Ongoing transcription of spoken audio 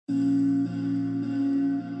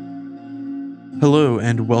Hello,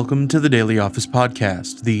 and welcome to the Daily Office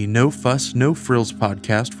Podcast, the No Fuss, No Frills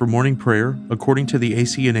podcast for morning prayer, according to the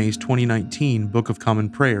ACNA's 2019 Book of Common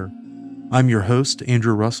Prayer. I'm your host,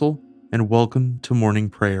 Andrew Russell, and welcome to morning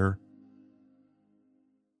prayer.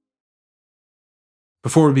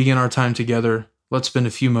 Before we begin our time together, let's spend a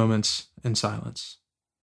few moments in silence.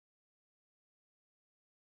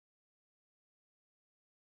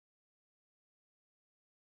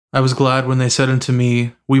 I was glad when they said unto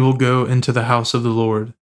me, "We will go into the house of the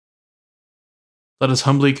Lord." Let us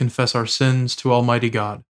humbly confess our sins to Almighty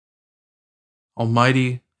God.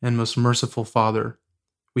 Almighty and most merciful Father,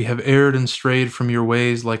 we have erred and strayed from your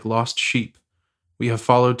ways like lost sheep. We have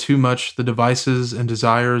followed too much the devices and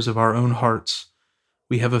desires of our own hearts.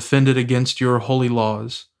 We have offended against your holy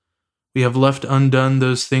laws. We have left undone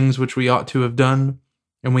those things which we ought to have done,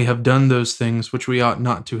 and we have done those things which we ought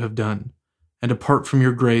not to have done. And apart from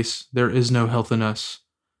your grace, there is no health in us.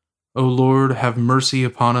 O Lord, have mercy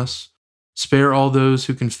upon us. Spare all those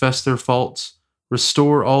who confess their faults.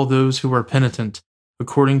 Restore all those who are penitent,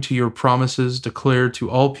 according to your promises declared to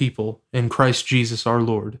all people in Christ Jesus our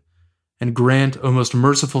Lord. And grant, O most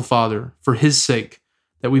merciful Father, for his sake,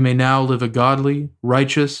 that we may now live a godly,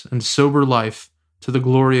 righteous, and sober life to the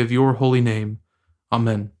glory of your holy name.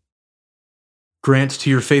 Amen. Grant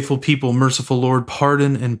to your faithful people, merciful Lord,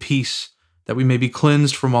 pardon and peace, that we may be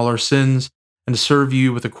cleansed from all our sins and serve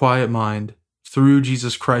you with a quiet mind, through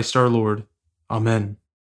Jesus Christ our Lord. Amen.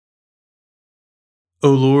 O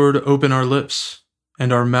Lord, open our lips,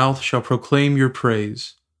 and our mouth shall proclaim your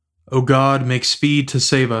praise. O God, make speed to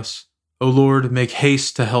save us. O Lord, make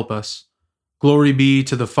haste to help us. Glory be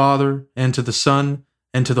to the Father, and to the Son,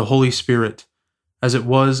 and to the Holy Spirit, as it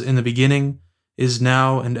was in the beginning, is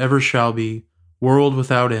now, and ever shall be, world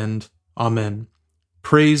without end. Amen.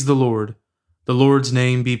 Praise the Lord. The Lord's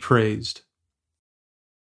name be praised.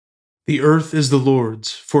 The earth is the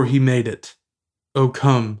Lord's, for he made it. O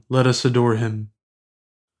come, let us adore him.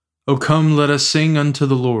 O come, let us sing unto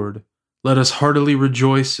the Lord. Let us heartily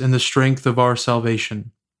rejoice in the strength of our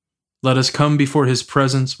salvation. Let us come before his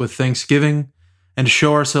presence with thanksgiving, and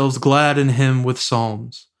show ourselves glad in him with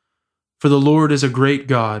psalms. For the Lord is a great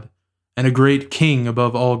God, and a great King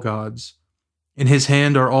above all gods. In his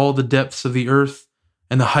hand are all the depths of the earth,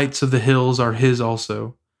 and the heights of the hills are his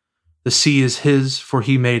also. The sea is his, for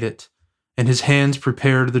he made it, and his hands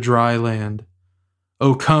prepared the dry land.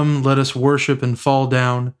 O come, let us worship and fall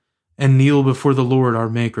down, and kneel before the Lord our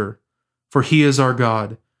Maker. For he is our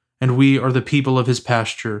God, and we are the people of his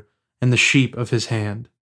pasture, and the sheep of his hand.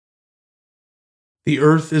 The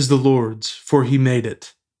earth is the Lord's, for he made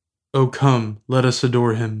it. O come, let us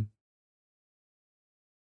adore him.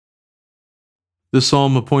 The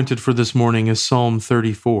psalm appointed for this morning is Psalm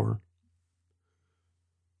 34.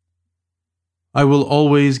 I will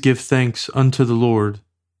always give thanks unto the Lord.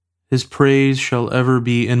 His praise shall ever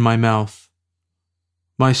be in my mouth.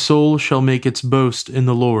 My soul shall make its boast in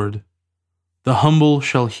the Lord. The humble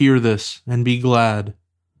shall hear this and be glad.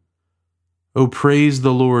 O praise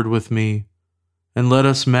the Lord with me, and let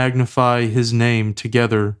us magnify his name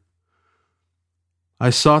together. I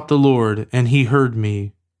sought the Lord, and he heard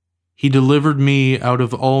me. He delivered me out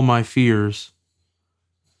of all my fears.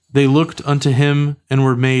 They looked unto him and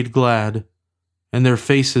were made glad, and their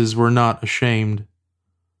faces were not ashamed.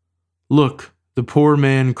 Look, the poor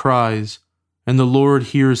man cries, and the Lord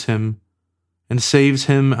hears him, and saves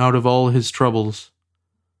him out of all his troubles.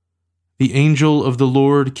 The angel of the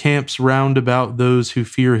Lord camps round about those who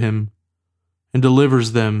fear him, and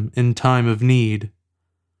delivers them in time of need.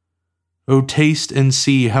 O taste and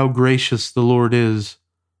see how gracious the Lord is.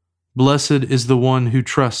 Blessed is the one who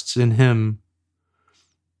trusts in him.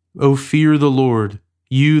 O fear the Lord,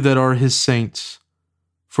 you that are his saints,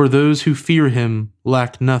 for those who fear him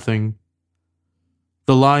lack nothing.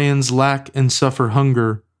 The lions lack and suffer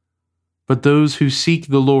hunger, but those who seek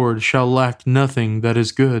the Lord shall lack nothing that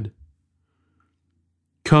is good.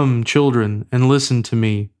 Come, children, and listen to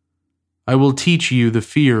me. I will teach you the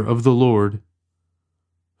fear of the Lord.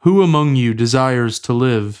 Who among you desires to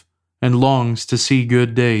live, and longs to see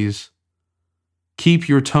good days? Keep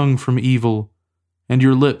your tongue from evil, and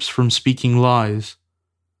your lips from speaking lies.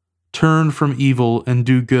 Turn from evil and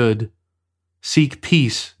do good. Seek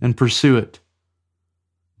peace and pursue it.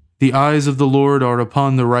 The eyes of the Lord are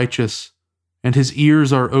upon the righteous, and his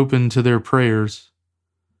ears are open to their prayers.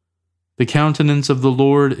 The countenance of the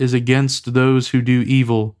Lord is against those who do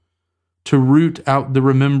evil, to root out the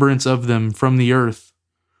remembrance of them from the earth.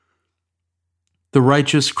 The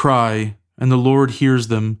righteous cry, and the Lord hears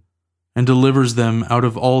them, and delivers them out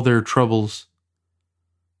of all their troubles.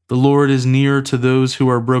 The Lord is near to those who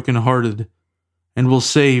are brokenhearted, and will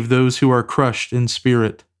save those who are crushed in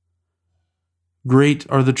spirit. Great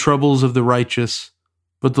are the troubles of the righteous,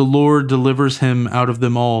 but the Lord delivers him out of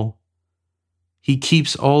them all. He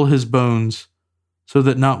keeps all his bones, so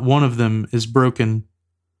that not one of them is broken.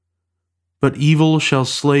 But evil shall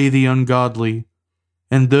slay the ungodly,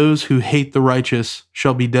 and those who hate the righteous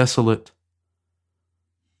shall be desolate.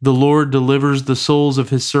 The Lord delivers the souls of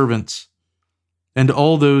his servants, and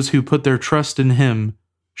all those who put their trust in him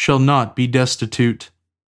shall not be destitute.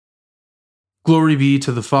 Glory be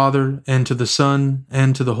to the Father, and to the Son,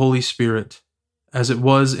 and to the Holy Spirit, as it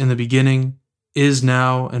was in the beginning, is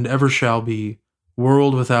now, and ever shall be,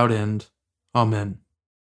 world without end. Amen.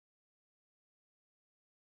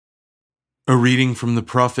 A reading from the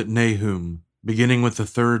prophet Nahum, beginning with the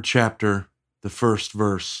 3rd chapter, the 1st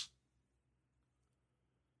verse.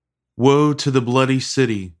 Woe to the bloody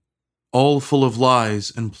city, all full of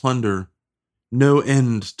lies and plunder, no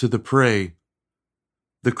end to the prey.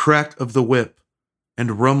 The crack of the whip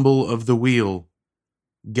and rumble of the wheel,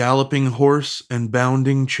 galloping horse and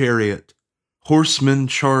bounding chariot, horsemen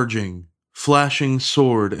charging, flashing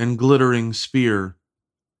sword and glittering spear,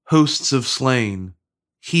 hosts of slain,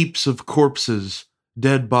 heaps of corpses,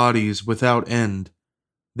 dead bodies without end,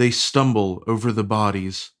 they stumble over the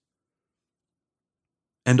bodies.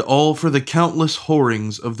 And all for the countless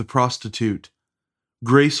whorings of the prostitute,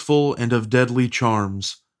 graceful and of deadly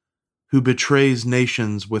charms, who betrays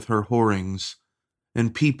nations with her whorings,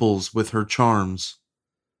 and peoples with her charms.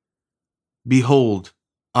 Behold,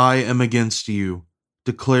 I am against you,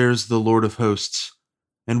 declares the Lord of hosts,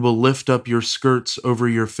 and will lift up your skirts over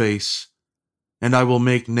your face, and I will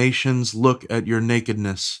make nations look at your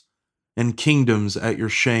nakedness, and kingdoms at your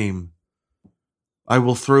shame. I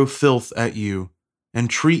will throw filth at you, and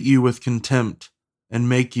treat you with contempt, and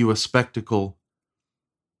make you a spectacle.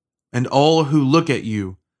 And all who look at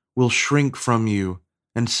you will shrink from you,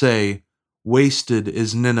 and say, Wasted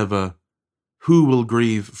is Nineveh. Who will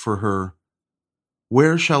grieve for her?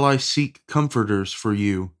 Where shall I seek comforters for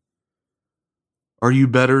you? Are you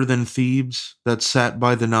better than Thebes, that sat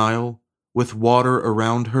by the Nile, with water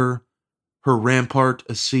around her, her rampart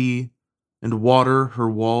a sea, and water her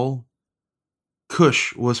wall?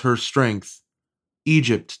 Cush was her strength,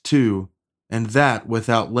 Egypt too, and that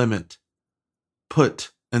without limit.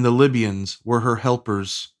 Put and the Libyans were her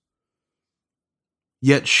helpers.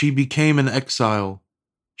 Yet she became an exile.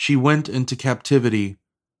 She went into captivity.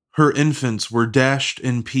 Her infants were dashed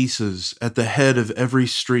in pieces at the head of every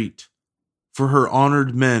street. For her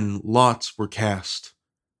honored men lots were cast,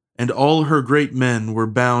 and all her great men were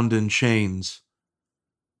bound in chains.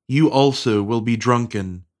 You also will be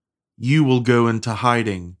drunken. You will go into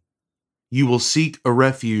hiding. You will seek a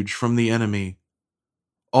refuge from the enemy.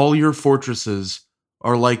 All your fortresses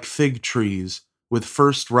are like fig trees with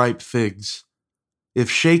first ripe figs. If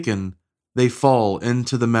shaken, they fall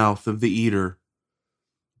into the mouth of the eater.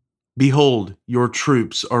 Behold, your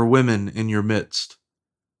troops are women in your midst.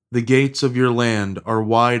 The gates of your land are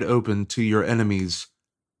wide open to your enemies.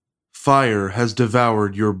 Fire has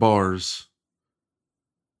devoured your bars.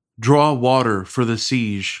 Draw water for the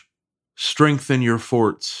siege. Strengthen your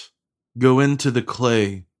forts. Go into the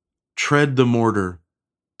clay. Tread the mortar.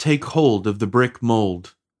 Take hold of the brick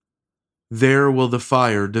mold. There will the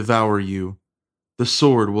fire devour you. The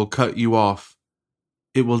sword will cut you off.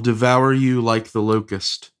 It will devour you like the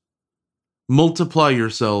locust. Multiply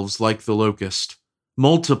yourselves like the locust.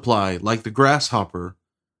 Multiply like the grasshopper.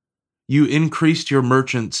 You increased your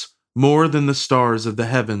merchants more than the stars of the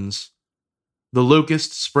heavens. The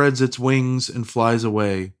locust spreads its wings and flies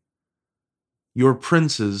away. Your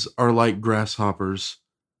princes are like grasshoppers.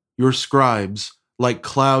 Your scribes like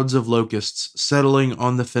clouds of locusts settling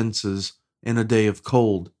on the fences in a day of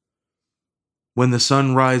cold. When the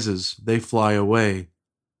sun rises, they fly away.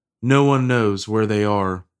 No one knows where they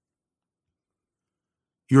are.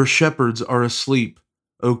 Your shepherds are asleep,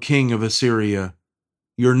 O king of Assyria.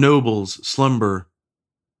 Your nobles slumber.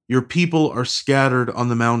 Your people are scattered on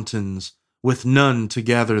the mountains, with none to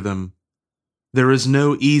gather them. There is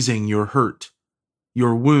no easing your hurt.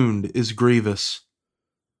 Your wound is grievous.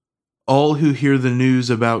 All who hear the news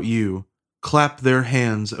about you clap their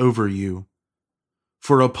hands over you.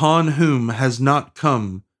 For upon whom has not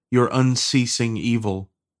come your unceasing evil?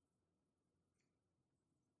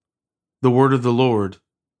 The word of the Lord.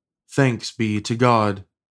 Thanks be to God.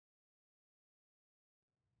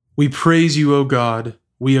 We praise you, O God.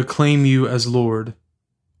 We acclaim you as Lord.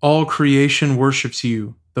 All creation worships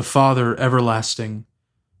you, the Father everlasting.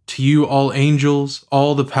 To you all angels,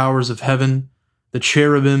 all the powers of heaven, the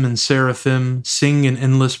cherubim and seraphim sing in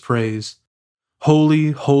endless praise.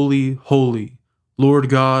 Holy, holy, holy, Lord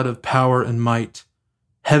God of power and might.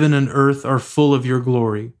 Heaven and earth are full of your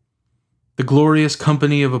glory. The glorious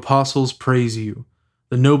company of apostles praise you.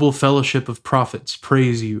 The noble fellowship of prophets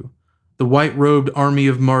praise you. The white-robed army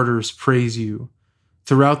of martyrs praise you.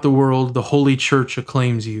 Throughout the world, the Holy Church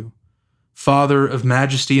acclaims you. Father of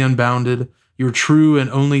majesty unbounded, your true and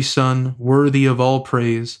only Son, worthy of all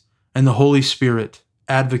praise, and the Holy Spirit,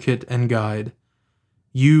 advocate and guide.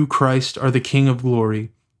 You, Christ, are the King of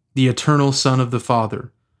glory, the eternal Son of the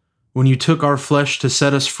Father. When you took our flesh to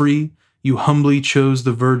set us free, you humbly chose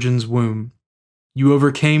the Virgin's womb. You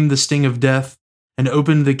overcame the sting of death and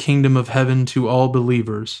opened the kingdom of heaven to all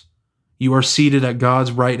believers. You are seated at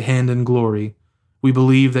God's right hand in glory. We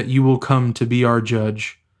believe that you will come to be our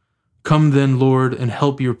judge. Come then, Lord, and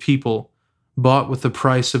help your people, bought with the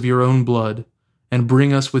price of your own blood, and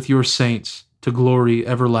bring us with your saints to glory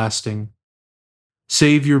everlasting.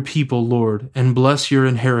 Save your people, Lord, and bless your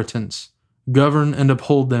inheritance. Govern and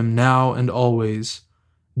uphold them now and always.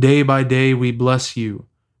 Day by day we bless you.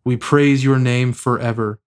 We praise your name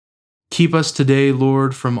forever. Keep us today,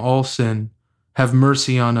 Lord, from all sin. Have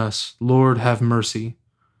mercy on us, Lord, have mercy.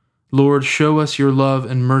 Lord, show us your love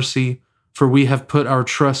and mercy, for we have put our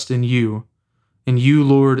trust in you. In you,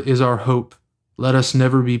 Lord, is our hope. Let us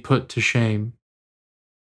never be put to shame.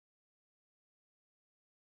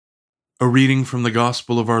 A reading from the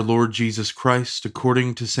Gospel of our Lord Jesus Christ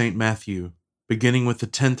according to St. Matthew, beginning with the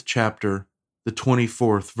 10th chapter, the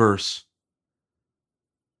 24th verse.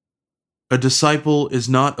 A disciple is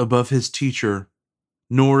not above his teacher,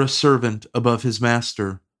 nor a servant above his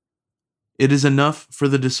master. It is enough for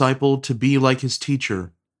the disciple to be like his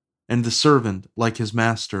teacher, and the servant like his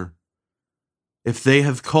master. If they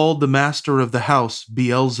have called the master of the house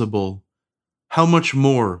Beelzebul, how much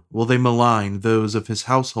more will they malign those of his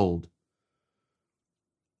household?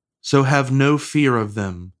 So have no fear of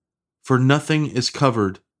them, for nothing is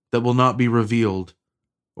covered that will not be revealed,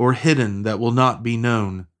 or hidden that will not be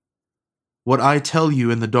known. What I tell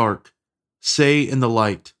you in the dark, say in the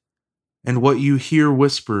light, and what you hear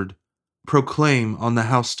whispered, proclaim on the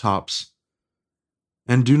housetops.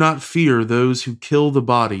 And do not fear those who kill the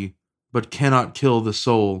body, but cannot kill the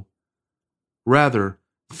soul. Rather,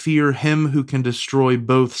 fear him who can destroy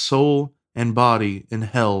both soul and body in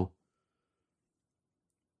hell.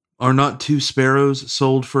 Are not 2 sparrows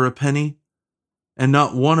sold for a penny? And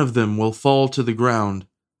not one of them will fall to the ground,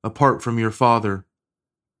 apart from your Father.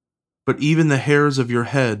 But even the hairs of your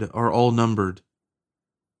head are all numbered.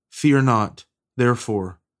 Fear not,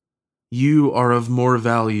 therefore. You are of more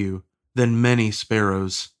value than many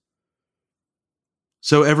sparrows.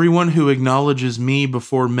 So everyone who acknowledges me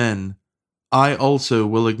before men, I also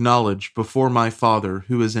will acknowledge before my Father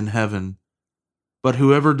who is in heaven. But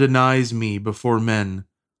whoever denies me before men,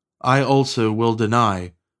 I also will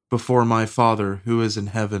deny before my Father who is in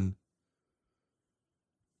heaven.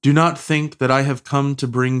 Do not think that I have come to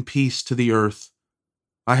bring peace to the earth.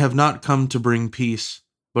 I have not come to bring peace,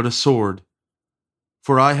 but a sword.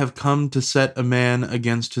 For I have come to set a man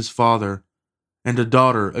against his father, and a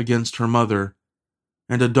daughter against her mother,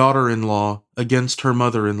 and a daughter-in-law against her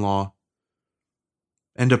mother-in-law.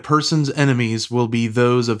 And a person's enemies will be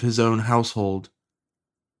those of his own household.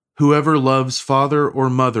 Whoever loves father or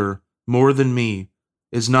mother more than me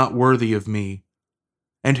is not worthy of me,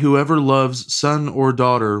 and whoever loves son or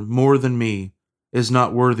daughter more than me is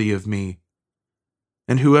not worthy of me.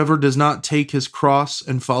 And whoever does not take his cross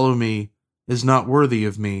and follow me is not worthy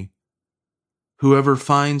of me. Whoever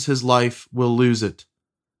finds his life will lose it,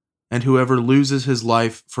 and whoever loses his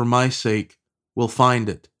life for my sake will find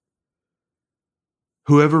it.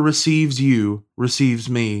 Whoever receives you receives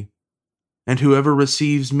me, and whoever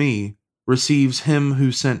receives me receives him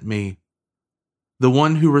who sent me. The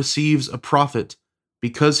one who receives a prophet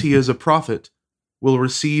because he is a prophet will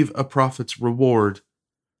receive a prophet's reward,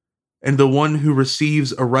 and the one who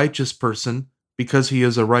receives a righteous person because he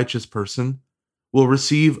is a righteous person will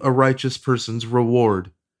receive a righteous person's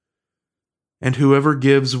reward. And whoever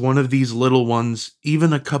gives one of these little ones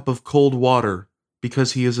even a cup of cold water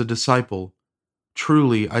because he is a disciple,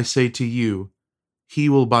 truly I say to you, he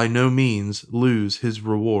will by no means lose his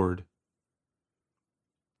reward.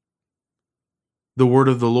 The word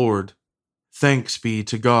of the Lord. Thanks be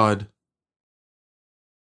to God.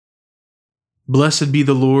 Blessed be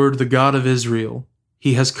the Lord, the God of Israel.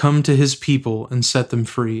 He has come to his people and set them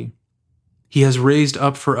free. He has raised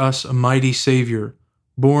up for us a mighty Savior,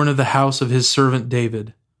 born of the house of his servant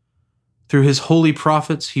David. Through his holy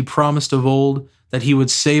prophets he promised of old that he would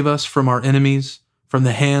save us from our enemies, from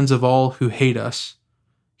the hands of all who hate us.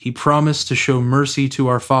 He promised to show mercy to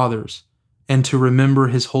our fathers, and to remember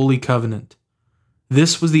his holy covenant.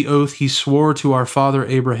 This was the oath he swore to our father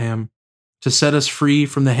Abraham, to set us free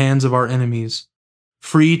from the hands of our enemies,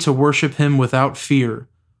 free to worship him without fear,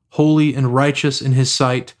 holy and righteous in his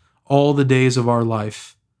sight all the days of our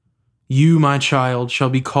life. You, my child, shall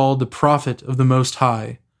be called the prophet of the Most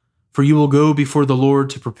High, for you will go before the Lord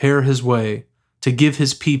to prepare his way, to give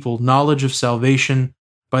his people knowledge of salvation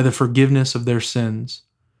by the forgiveness of their sins.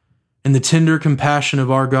 In the tender compassion of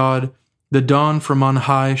our God, the dawn from on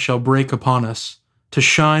high shall break upon us, to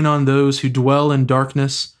shine on those who dwell in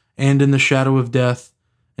darkness and in the shadow of death,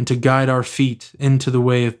 and to guide our feet into the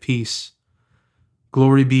way of peace.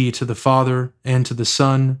 Glory be to the Father, and to the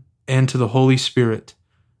Son, and to the Holy Spirit,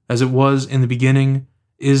 as it was in the beginning,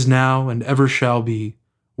 is now, and ever shall be,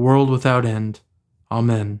 world without end.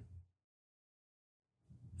 Amen.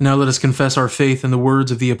 Now let us confess our faith in the words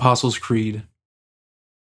of the Apostles' Creed.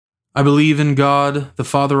 I believe in God, the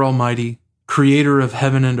Father Almighty, creator of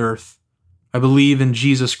heaven and earth. I believe in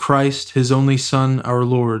Jesus Christ, his only Son, our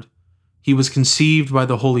Lord. He was conceived by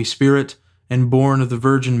the Holy Spirit and born of the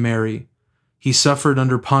Virgin Mary. He suffered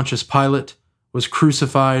under Pontius Pilate, was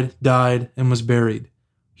crucified, died, and was buried.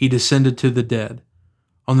 He descended to the dead.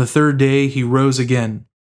 On the third day he rose again.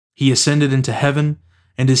 He ascended into heaven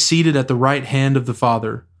and is seated at the right hand of the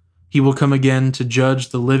Father. He will come again to judge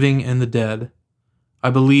the living and the dead. I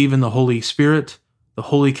believe in the Holy Spirit, the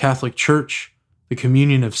Holy Catholic Church, the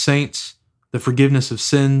communion of saints, the forgiveness of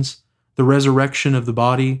sins, the resurrection of the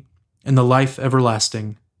body, and the life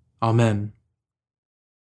everlasting. Amen.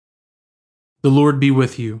 The Lord be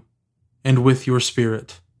with you, and with your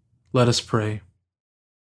spirit. Let us pray.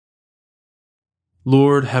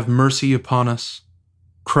 Lord, have mercy upon us.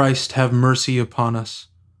 Christ, have mercy upon us.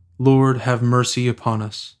 Lord, have mercy upon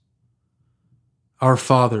us. Our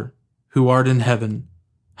Father, who art in heaven,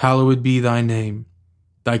 hallowed be thy name.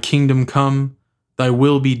 Thy kingdom come, thy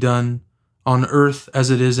will be done, on earth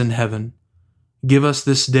as it is in heaven. Give us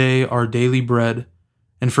this day our daily bread,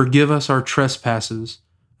 and forgive us our trespasses,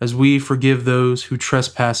 as we forgive those who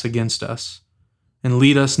trespass against us. And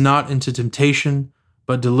lead us not into temptation,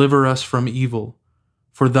 but deliver us from evil.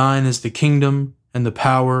 For thine is the kingdom, and the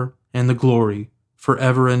power, and the glory,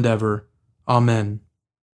 forever and ever. Amen.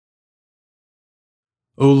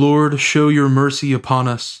 O Lord, show your mercy upon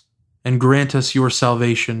us, and grant us your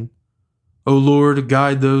salvation. O Lord,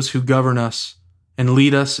 guide those who govern us, and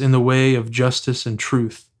lead us in the way of justice and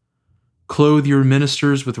truth. Clothe your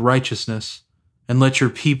ministers with righteousness, and let your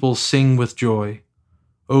people sing with joy.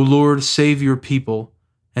 O Lord, save your people,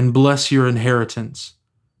 and bless your inheritance.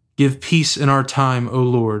 Give peace in our time, O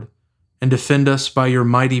Lord, and defend us by your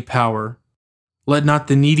mighty power. Let not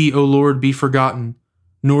the needy, O Lord, be forgotten,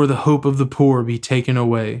 nor the hope of the poor be taken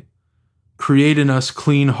away. Create in us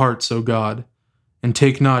clean hearts, O God, and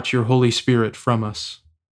take not your Holy Spirit from us.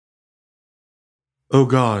 O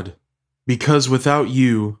God, because without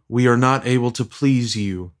you we are not able to please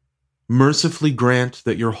you, mercifully grant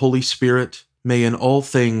that your Holy Spirit may in all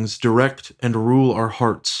things direct and rule our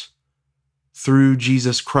hearts. Through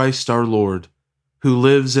Jesus Christ our Lord, who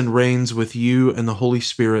lives and reigns with you and the Holy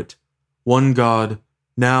Spirit, one God,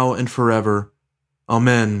 now and forever.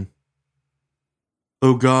 Amen.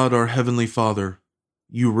 O God, our Heavenly Father,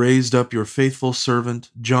 you raised up your faithful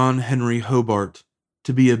servant, John Henry Hobart,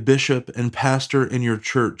 to be a bishop and pastor in your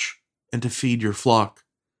church and to feed your flock.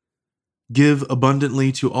 Give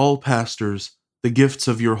abundantly to all pastors the gifts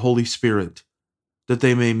of your Holy Spirit, that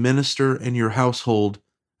they may minister in your household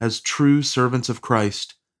as true servants of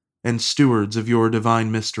Christ and stewards of your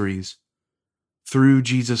divine mysteries. Through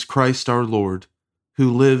Jesus Christ our Lord,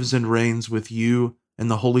 who lives and reigns with you and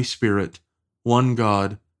the Holy Spirit, one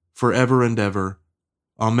God, forever and ever.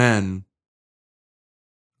 Amen.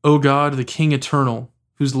 O God, the King eternal,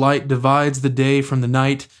 whose light divides the day from the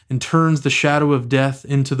night and turns the shadow of death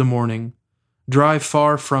into the morning, drive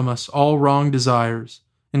far from us all wrong desires,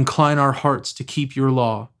 incline our hearts to keep your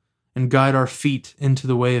law, and guide our feet into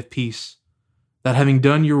the way of peace, that having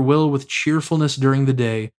done your will with cheerfulness during the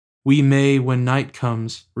day, we may, when night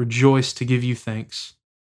comes, rejoice to give you thanks.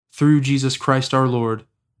 Through Jesus Christ our Lord.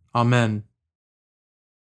 Amen.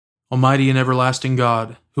 Almighty and everlasting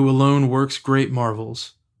God, who alone works great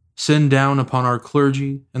marvels, send down upon our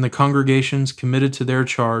clergy and the congregations committed to their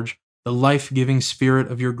charge the life-giving Spirit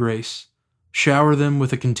of your grace. Shower them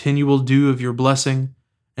with a continual dew of your blessing,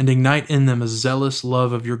 and ignite in them a zealous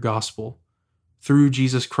love of your gospel. Through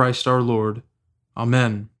Jesus Christ our Lord.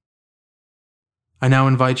 Amen. I now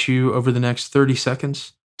invite you over the next 30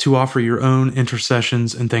 seconds to offer your own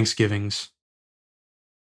intercessions and thanksgivings.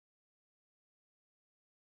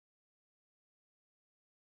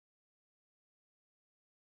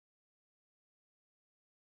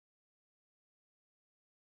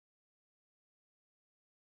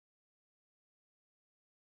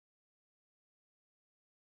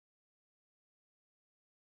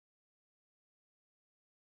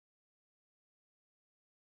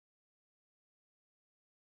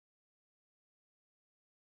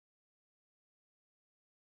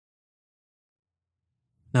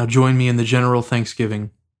 Now join me in the general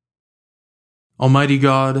thanksgiving. Almighty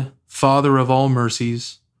God, Father of all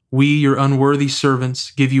mercies, we, your unworthy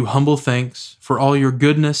servants, give you humble thanks for all your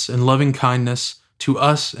goodness and loving kindness to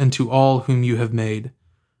us and to all whom you have made.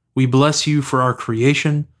 We bless you for our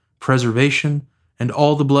creation, preservation, and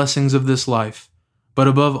all the blessings of this life, but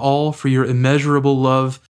above all for your immeasurable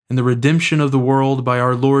love and the redemption of the world by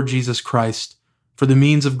our Lord Jesus Christ, for the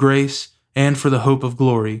means of grace and for the hope of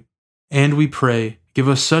glory. And we pray, give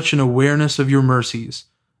us such an awareness of your mercies,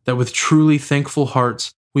 that with truly thankful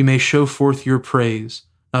hearts we may show forth your praise,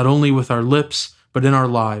 not only with our lips, but in our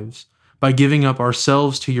lives, by giving up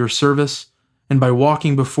ourselves to your service, and by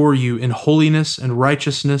walking before you in holiness and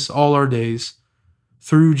righteousness all our days.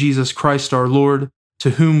 Through Jesus Christ our Lord,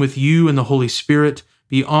 to whom with you and the Holy Spirit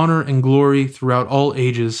be honor and glory throughout all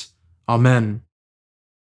ages. Amen.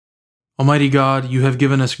 Almighty God, you have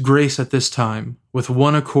given us grace at this time, with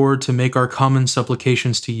one accord to make our common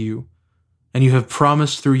supplications to you. And you have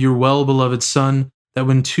promised through your well-beloved Son that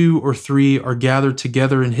when 2 or 3 are gathered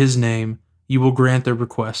together in his name, you will grant their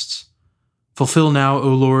requests. Fulfill now, O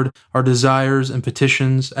Lord, our desires and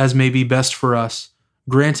petitions as may be best for us,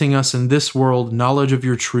 granting us in this world knowledge of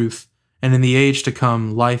your truth, and in the age to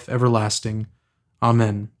come life everlasting.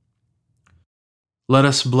 Amen. Let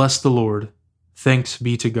us bless the Lord. Thanks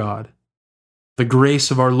be to God. The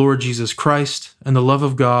grace of our Lord Jesus Christ, and the love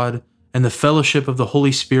of God, and the fellowship of the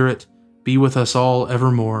Holy Spirit be with us all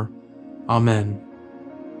evermore. Amen.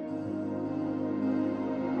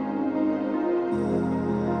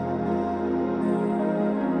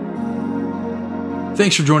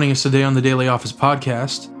 Thanks for joining us today on the Daily Office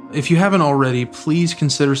Podcast. If you haven't already, please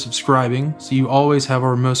consider subscribing so you always have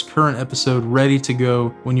our most current episode ready to go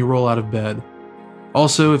when you roll out of bed.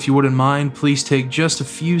 Also, if you wouldn't mind, please take just a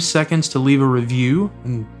few seconds to leave a review,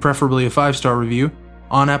 and preferably a 5-star review,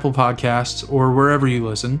 on Apple Podcasts or wherever you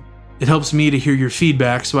listen. It helps me to hear your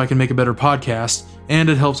feedback so I can make a better podcast, and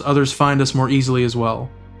it helps others find us more easily as well.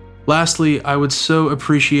 Lastly, I would so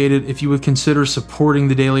appreciate it if you would consider supporting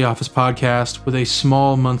the Daily Office Podcast with a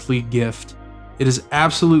small monthly gift. It is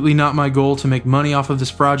absolutely not my goal to make money off of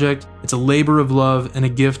this project. It's a labor of love and a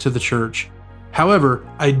gift to the church. However,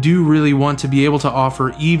 I do really want to be able to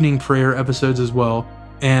offer evening prayer episodes as well,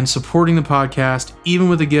 and supporting the podcast, even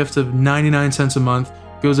with a gift of 99 cents a month,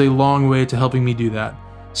 goes a long way to helping me do that.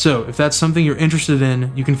 So, if that's something you're interested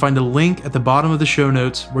in, you can find a link at the bottom of the show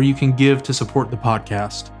notes where you can give to support the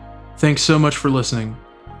podcast. Thanks so much for listening.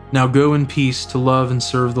 Now go in peace to love and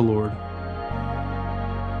serve the Lord.